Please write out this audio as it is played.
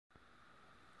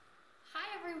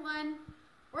everyone.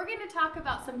 We're going to talk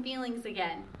about some feelings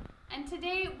again. And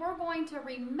today we're going to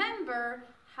remember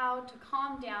how to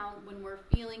calm down when we're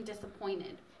feeling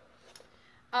disappointed.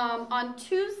 On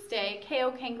Tuesday,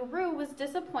 KO Kangaroo was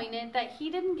disappointed that he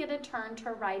didn't get a turn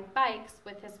to ride bikes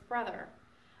with his brother.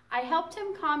 I helped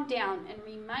him calm down and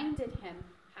reminded him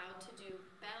how to do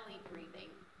belly breathing.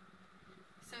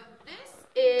 So this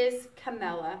is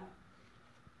Camilla.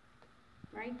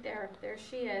 Right there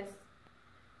she is.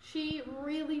 She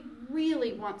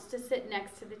really wants to sit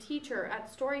next to the teacher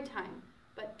at story time,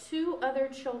 but two other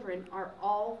children are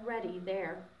already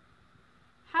there.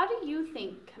 How do you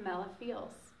think Camilla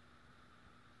feels?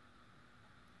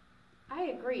 I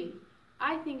agree.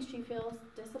 I think she feels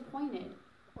disappointed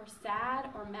or sad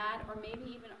or mad or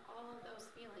maybe even all of those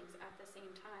feelings at the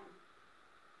same time.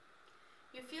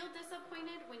 You feel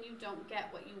disappointed when you don't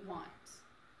get what you want.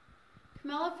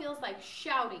 Camilla feels like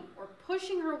shouting or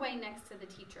pushing her way next to the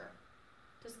teacher.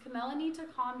 Does Camilla need to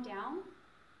calm down?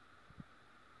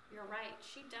 You're right,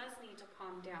 she does need to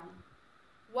calm down.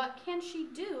 What can she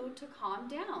do to calm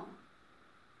down?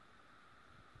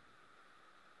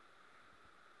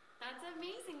 That's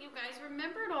amazing, you guys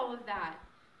remembered all of that.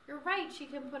 You're right, she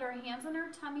can put her hands on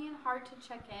her tummy and heart to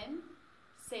check in,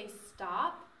 say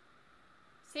stop,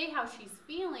 say how she's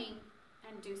feeling,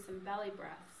 and do some belly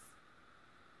breaths.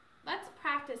 Let's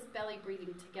practice belly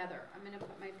breathing together. I'm going to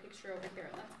put my picture over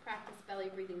here. Let's practice belly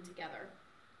breathing together.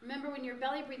 Remember, when you're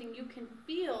belly breathing, you can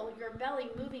feel your belly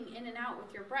moving in and out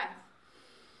with your breath.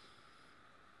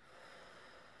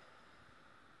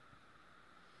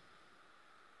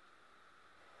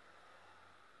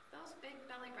 Those big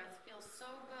belly breaths feel so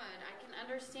good. I can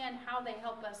understand how they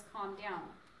help us calm down,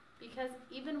 because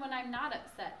even when I'm not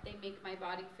upset, they make my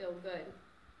body feel good.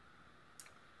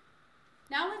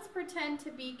 Now let's pretend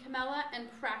to be Camilla and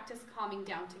practice calming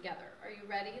down together. Are you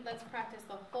ready? Let's practice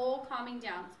the whole calming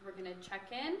down. So we're going to check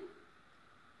in.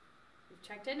 We've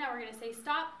checked in. Now we're going to say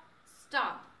stop,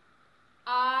 stop.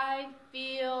 I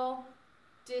feel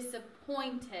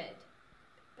disappointed.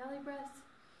 Belly breaths.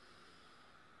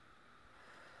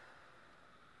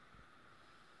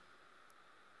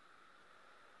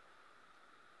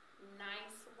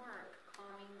 Nice work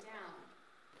calming down.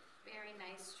 Very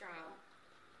nice job.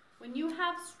 When you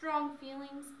have strong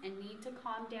feelings and need to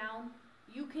calm down,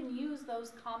 you can use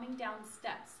those calming down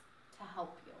steps to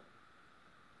help you.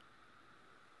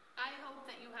 I hope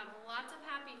that you have lots of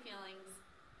happy feelings,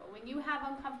 but when you have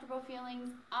uncomfortable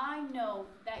feelings, I know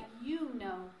that you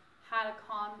know how to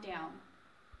calm down.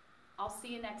 I'll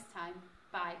see you next time.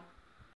 Bye.